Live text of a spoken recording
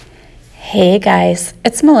Hey guys,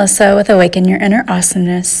 it's Melissa with Awaken Your Inner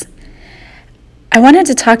Awesomeness. I wanted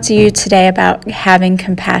to talk to you today about having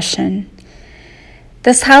compassion.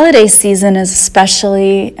 This holiday season is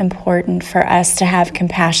especially important for us to have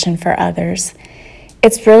compassion for others.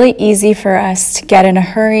 It's really easy for us to get in a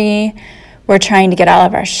hurry. We're trying to get all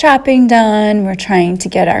of our shopping done. We're trying to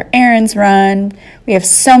get our errands run. We have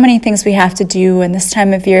so many things we have to do, and this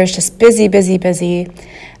time of year is just busy, busy, busy.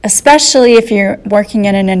 Especially if you're working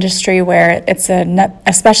in an industry where it's an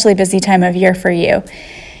especially busy time of year for you.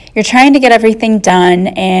 You're trying to get everything done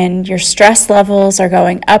and your stress levels are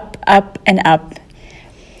going up, up, and up.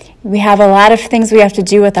 We have a lot of things we have to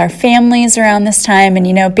do with our families around this time,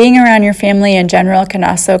 and being around your family in general can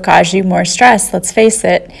also cause you more stress, let's face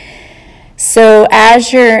it. So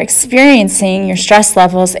as you're experiencing your stress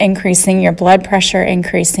levels increasing, your blood pressure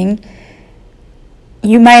increasing,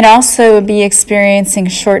 you might also be experiencing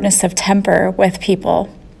shortness of temper with people.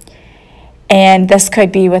 And this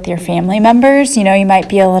could be with your family members. You might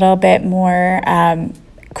be a little bit more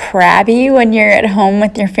crabby when you're at home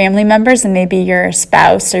with your family members, and maybe your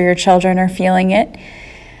spouse or your children are feeling it,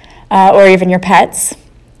 or even your pets.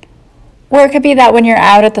 Or it could be that when you're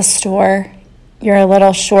out at the store, you're a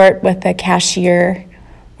little short with the cashier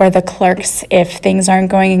or the clerks if things aren't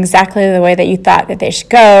going exactly the way that you thought that they should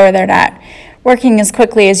go, or they're not working as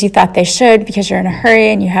quickly as you thought they should because you're in a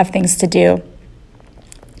hurry and you have things to do.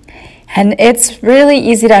 And it's really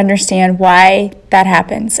easy to understand why that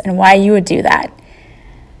happens and why you would do that.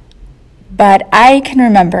 But I can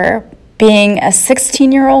remember being a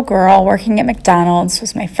 16-year-old girl working at McDonald's. It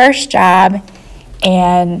was my first job,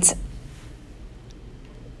 and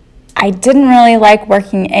I didn't really like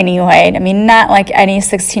working anyway. Not like any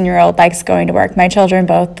 16-year-old likes going to work. My children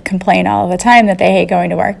both complain all the time that they hate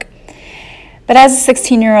going to work. But as a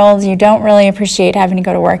 16-year-old, you don't really appreciate having to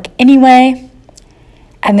go to work anyway.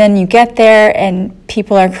 And then you get there and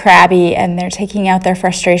people are crabby and they're taking out their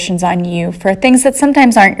frustrations on you for things that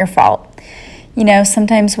sometimes aren't your fault.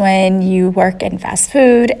 Sometimes when you work in fast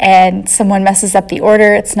food and someone messes up the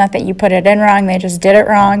order, it's not that you put it in wrong, they just did it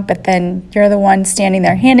wrong, but then you're the one standing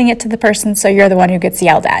there handing it to the person, so you're the one who gets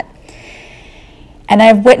yelled at. And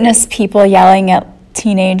I've witnessed people yelling at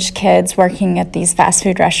teenage kids working at these fast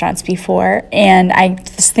food restaurants before, and I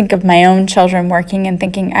just think of my own children working and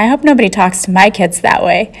thinking, I hope nobody talks to my kids that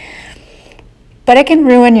way. But it can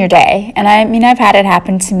ruin your day. And I've had it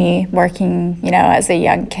happen to me working, as a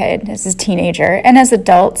young kid, as a teenager, and as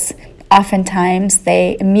adults. Oftentimes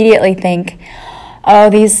they immediately think, oh,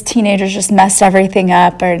 these teenagers just messed everything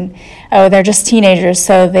up, or, oh, they're just teenagers,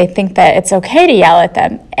 so they think that it's okay to yell at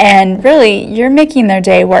them. And really, you're making their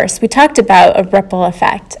day worse. We talked about a ripple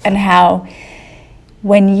effect and how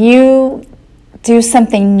when you do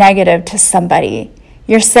something negative to somebody,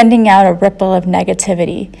 you're sending out a ripple of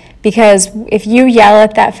negativity. Because if you yell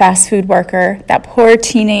at that fast food worker, that poor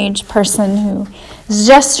teenage person who is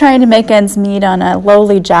just trying to make ends meet on a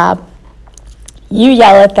lowly job, you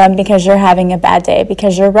yell at them because you're having a bad day,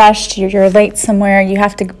 because you're rushed, you're late somewhere, you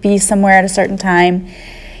have to be somewhere at a certain time,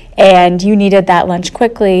 and you needed that lunch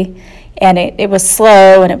quickly, and it was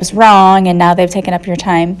slow, and it was wrong, and now they've taken up your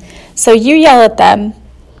time. So you yell at them,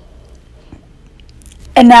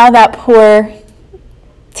 and now that poor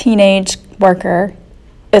teenage worker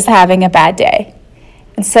is having a bad day.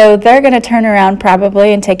 And so they're going to turn around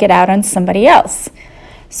probably and take it out on somebody else.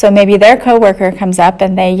 So maybe their coworker comes up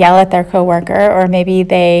and they yell at their coworker, or maybe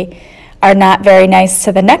they are not very nice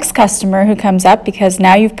to the next customer who comes up because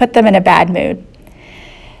now you've put them in a bad mood.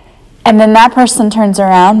 And then that person turns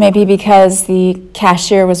around, maybe because the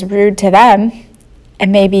cashier was rude to them,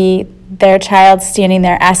 and maybe their child's standing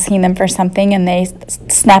there asking them for something and they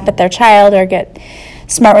snap at their child or get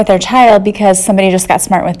smart with their child because somebody just got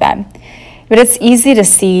smart with them. But it's easy to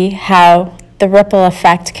see how the ripple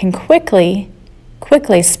effect can quickly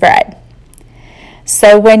spread.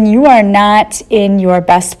 So when you are not in your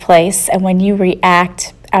best place and when you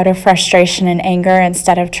react out of frustration and anger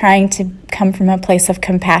instead of trying to come from a place of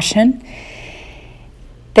compassion,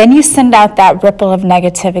 then you send out that ripple of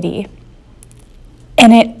negativity.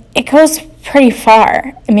 And it goes pretty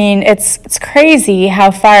far. It's crazy how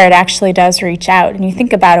far it actually does reach out. And you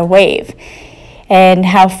think about a wave and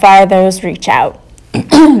how far those reach out.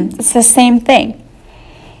 It's the same thing.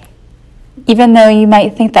 Even though you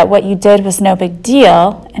might think that what you did was no big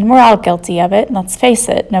deal, and we're all guilty of it, let's face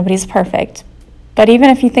it, nobody's perfect. But even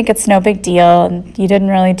if you think it's no big deal and you didn't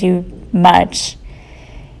really do much,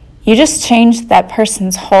 you just changed that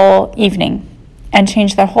person's whole evening and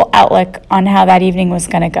changed their whole outlook on how that evening was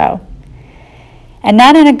going to go. And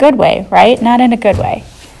not in a good way, right? Not in a good way.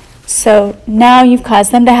 So now you've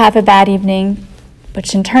caused them to have a bad evening.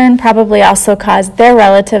 which in turn probably also caused their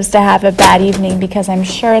relatives to have a bad evening because I'm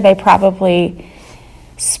sure they probably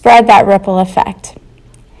spread that ripple effect.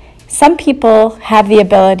 Some people have the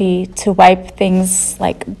ability to wipe things,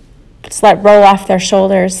 like just let roll off their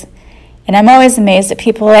shoulders. And I'm always amazed at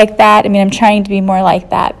people like that. I mean, I'm trying to be more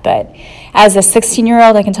like that, but as a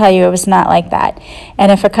 16-year-old, I can tell you it was not like that.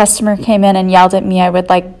 And if a customer came in and yelled at me, I would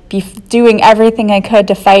be doing everything I could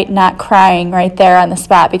to fight not crying right there on the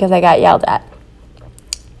spot because I got yelled at.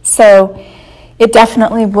 So it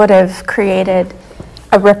definitely would have created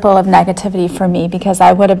a ripple of negativity for me because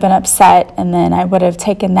I would have been upset, and then I would have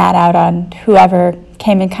taken that out on whoever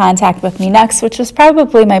came in contact with me next, which was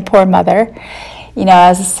probably my poor mother. You know,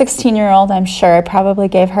 as a 16-year-old, I'm sure I probably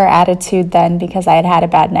gave her attitude then because I had had a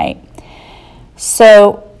bad night.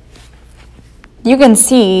 So you can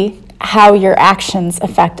see how your actions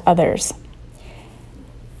affect others.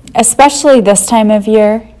 Especially this time of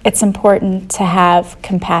year, it's important to have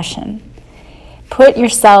compassion. Put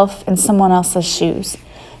yourself in someone else's shoes.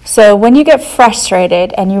 So when you get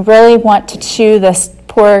frustrated and you really want to chew this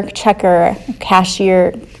poor checker,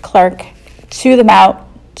 cashier, clerk, chew them up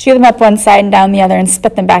one side and down the other and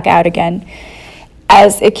spit them back out again,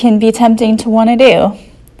 as it can be tempting to want to do,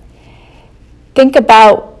 think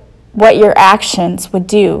about what your actions would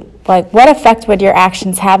do. Like, what effect would your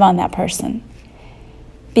actions have on that person?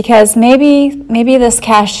 Because maybe this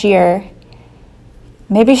cashier,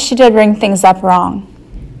 maybe she did ring things up wrong.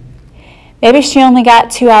 Maybe she only got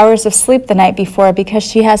 2 hours of sleep the night before because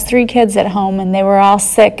she has 3 kids at home and they were all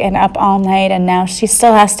sick and up all night, and now she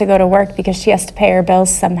still has to go to work because she has to pay her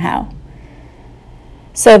bills somehow.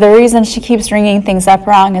 So the reason she keeps ringing things up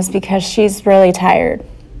wrong is because she's really tired. I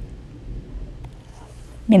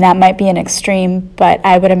mean, that might be an extreme, but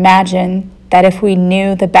I would imagine that if we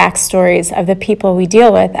knew the backstories of the people we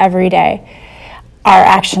deal with every day, our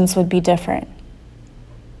actions would be different.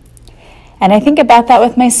 And I think about that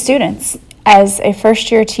with my students. As a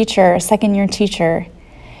first-year teacher, a second-year teacher,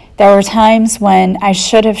 there were times when I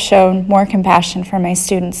should have shown more compassion for my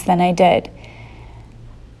students than I did.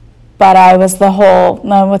 But I was the whole,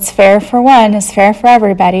 no, what's fair for one is fair for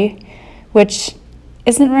everybody, which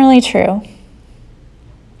isn't really true.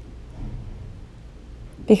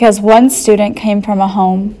 Because one student came from a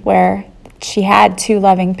home where she had 2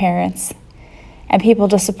 loving parents and people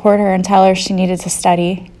to support her and tell her she needed to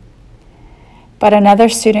study. But another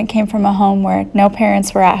student came from a home where no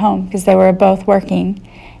parents were at home because they were both working,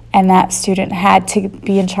 and that student had to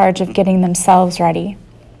be in charge of getting themselves ready.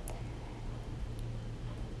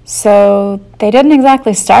 So they didn't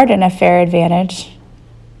exactly start in a fair advantage.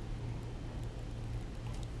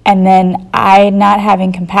 And then I, not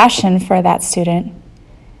having compassion for that student,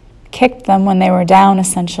 kicked them when they were down,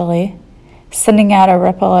 essentially, sending out a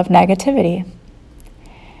ripple of negativity.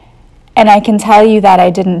 And I can tell you that I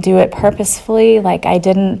didn't do it purposefully. Like, I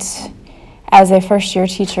didn't, as a first-year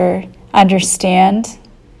teacher, understand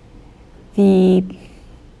the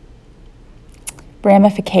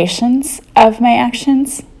ramifications of my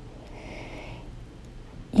actions.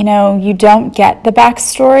 You know, you don't get the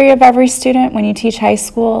backstory of every student when you teach high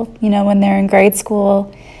school. You know, when they're in grade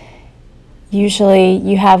school, usually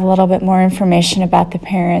you have a little bit more information about the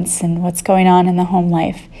parents and what's going on in the home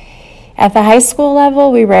life. At the high school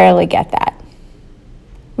level, we rarely get that.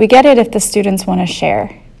 We get it if the students want to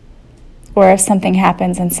share, or if something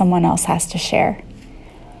happens and someone else has to share.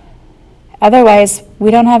 Otherwise,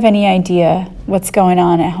 we don't have any idea what's going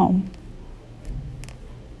on at home.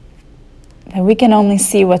 And we can only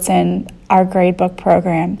see what's in our grade book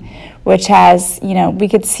program, which has, you know, we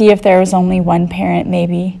could see if there was only one parent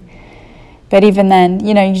maybe. But even then,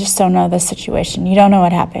 you know, you just don't know the situation. You don't know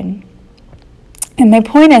what happened. And my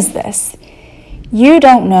point is this: you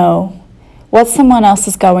don't know what someone else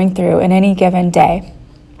is going through in any given day.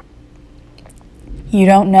 You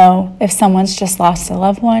don't know if someone's just lost a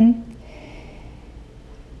loved one.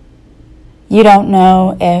 You don't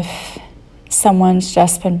know if someone's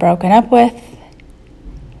just been broken up with.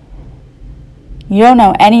 You don't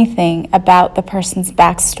know anything about the person's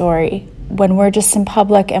backstory. When we're just in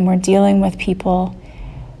public and we're dealing with people,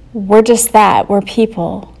 we're just that, we're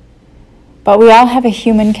people. But we all have a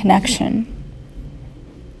human connection.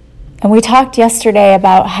 And we talked yesterday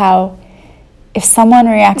about how if someone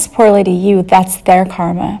reacts poorly to you, that's their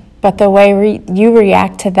karma. But the way you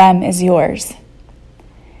react to them is yours.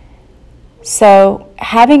 So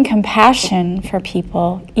having compassion for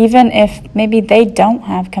people, even if maybe they don't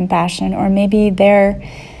have compassion, or maybe they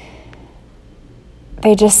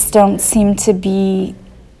just don't seem to be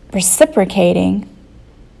reciprocating,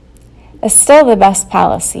 is still the best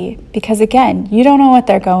policy, because again, you don't know what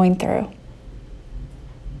they're going through.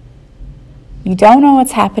 You don't know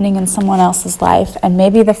what's happening in someone else's life, and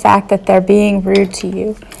maybe the fact that they're being rude to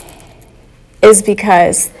you is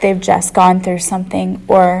because they've just gone through something,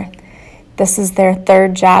 or this is their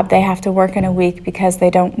third job they have to work in a week because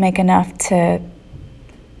they don't make enough to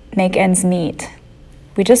make ends meet.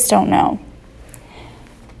 We just don't know.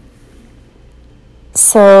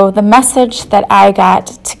 So the message that I got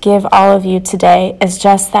to give all of you today is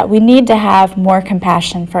just that we need to have more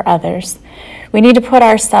compassion for others. We need to put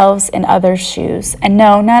ourselves in others' shoes. And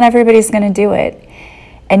no, not everybody's going to do it.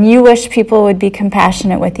 And you wish people would be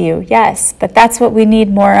compassionate with you. Yes, but that's what we need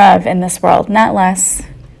more of in this world, not less.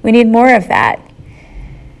 We need more of that.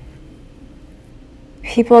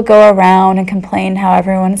 People go around and complain how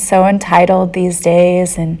everyone's so entitled these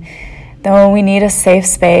days, and though we need a safe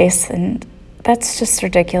space, and that's just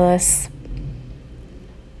ridiculous.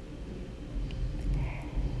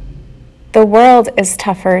 The world is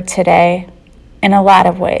tougher today in a lot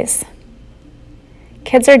of ways.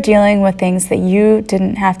 Kids are dealing with things that you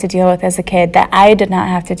didn't have to deal with as a kid, that I did not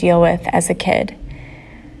have to deal with as a kid.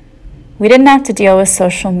 We didn't have to deal with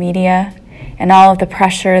social media and all of the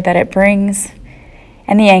pressure that it brings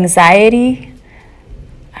and the anxiety.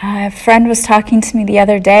 A friend was talking to me the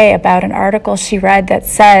other day about an article she read that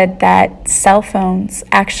said that cell phones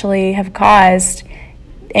actually have caused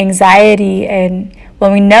anxiety, and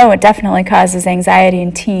well, we know it definitely causes anxiety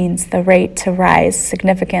in teens, the rate to rise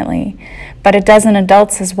significantly, but it does in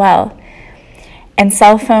adults as well. And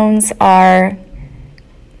cell phones are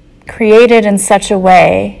created in such a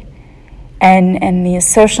way, and these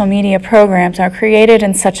social media programs are created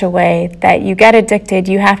in such a way that you get addicted.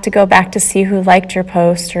 You have to go back to see who liked your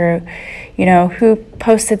post, or who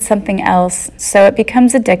posted something else. So it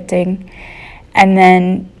becomes addicting. And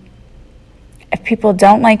then if people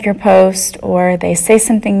don't like your post, or they say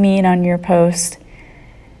something mean on your post,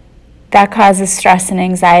 that causes stress and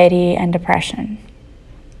anxiety and depression.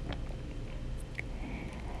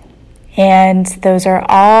 And those are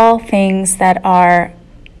all things that are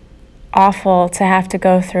awful to have to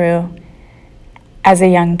go through as a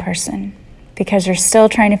young person, because you're still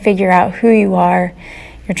trying to figure out who you are.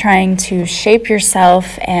 You're trying to shape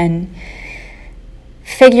yourself and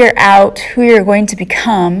figure out who you're going to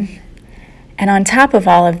become. And on top of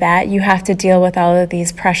all of that, you have to deal with all of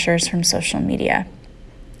these pressures from social media.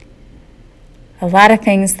 A lot of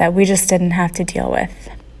things that we just didn't have to deal with.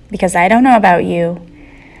 Because I don't know about you,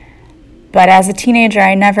 but as a teenager,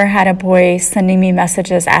 I never had a boy sending me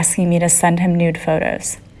messages asking me to send him nude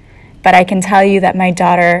photos. But I can tell you that my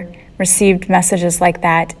daughter received messages like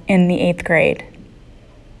that in the 8th grade.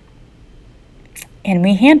 And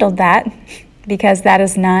we handled that, because that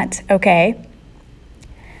is not okay.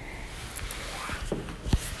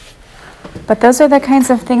 But those are the kinds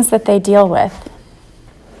of things that they deal with.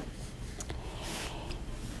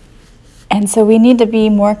 And so we need to be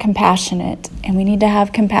more compassionate, and we need to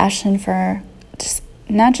have compassion for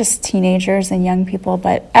not just teenagers and young people,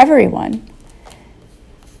 but everyone.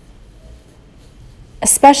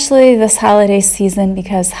 Especially this holiday season,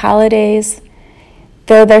 because holidays,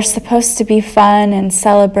 though they're supposed to be fun and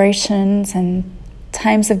celebrations and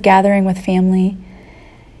times of gathering with family,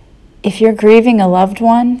 if you're grieving a loved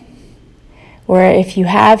one, or if you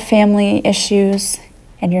have family issues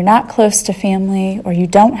and you're not close to family, or you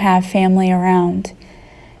don't have family around,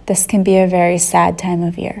 this can be a very sad time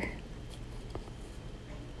of year.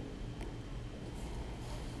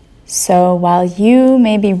 So while you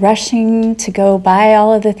may be rushing to go buy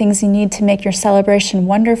all of the things you need to make your celebration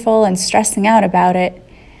wonderful and stressing out about it,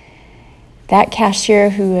 that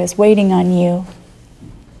cashier who is waiting on you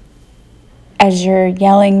as you're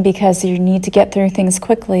yelling because you need to get through things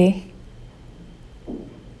quickly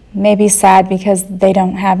may be sad because they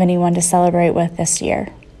don't have anyone to celebrate with this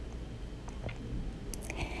year.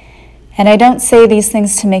 And I don't say these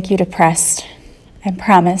things to make you depressed, I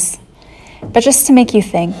promise, but just to make you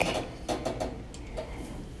think.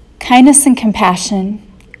 Kindness and compassion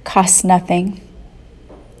costs nothing,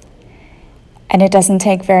 and it doesn't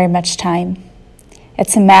take very much time.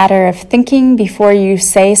 It's a matter of thinking before you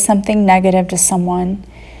say something negative to someone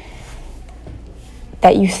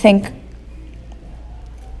that you think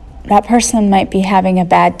that person might be having a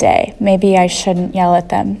bad day. Maybe I shouldn't yell at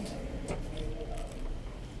them.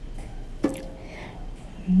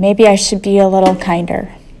 Maybe I should be a little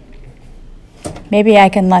kinder. Maybe I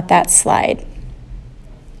can let that slide.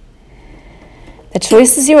 The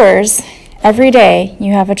choice is yours. Every day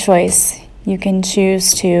you have a choice. You can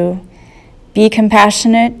choose to be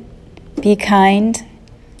compassionate, be kind,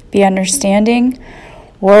 be understanding,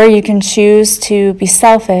 or you can choose to be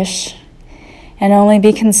selfish and only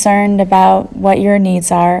be concerned about what your needs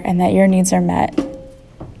are and that your needs are met.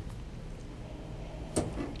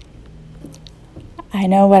 I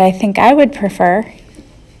know what I think I would prefer.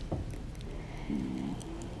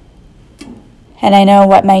 And I know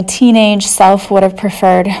what my teenage self would have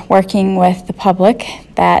preferred working with the public,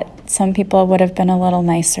 that some people would have been a little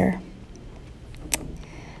nicer.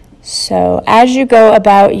 So as you go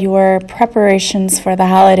about your preparations for the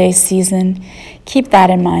holiday season, keep that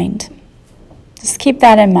in mind. Just keep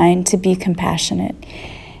that in mind to be compassionate.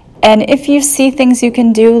 And if you see things you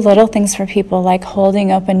can do, little things for people like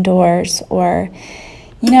holding open doors or,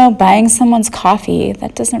 buying someone's coffee,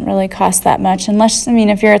 that doesn't really cost that much. Unless,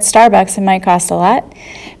 if you're at Starbucks, it might cost a lot.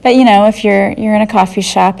 But, if you're in a coffee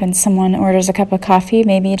shop and someone orders a cup of coffee,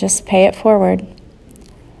 maybe just pay it forward.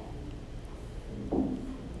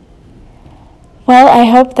 Well, I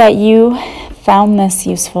hope that you found this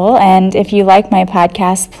useful. And if you like my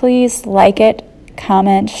podcast, please like it,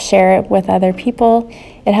 comment, share it with other people.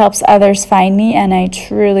 It helps others find me, and I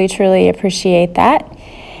truly, truly appreciate that.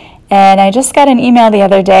 And I just got an email the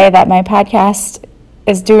other day that my podcast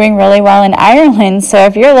is doing really well in Ireland. So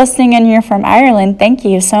if you're listening and you're from Ireland, thank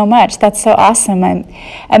you so much. That's so awesome. I'm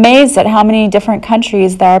amazed at how many different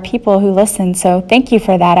countries there are people who listen. So thank you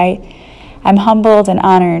for that. I'm humbled and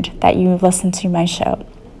honored that you listen to my show.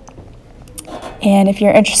 And if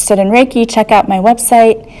you're interested in Reiki, check out my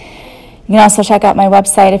website. You can also check out my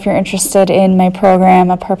website if you're interested in my program,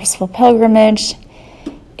 A Purposeful Pilgrimage.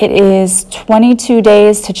 It is 22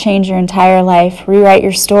 days to change your entire life, rewrite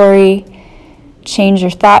your story, change your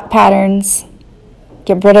thought patterns,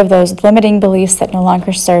 get rid of those limiting beliefs that no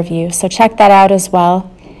longer serve you. So check that out as well.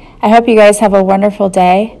 I hope you guys have a wonderful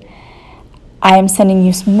day. I am sending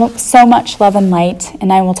you so much love and light,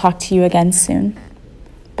 and I will talk to you again soon.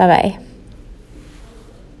 Bye-bye.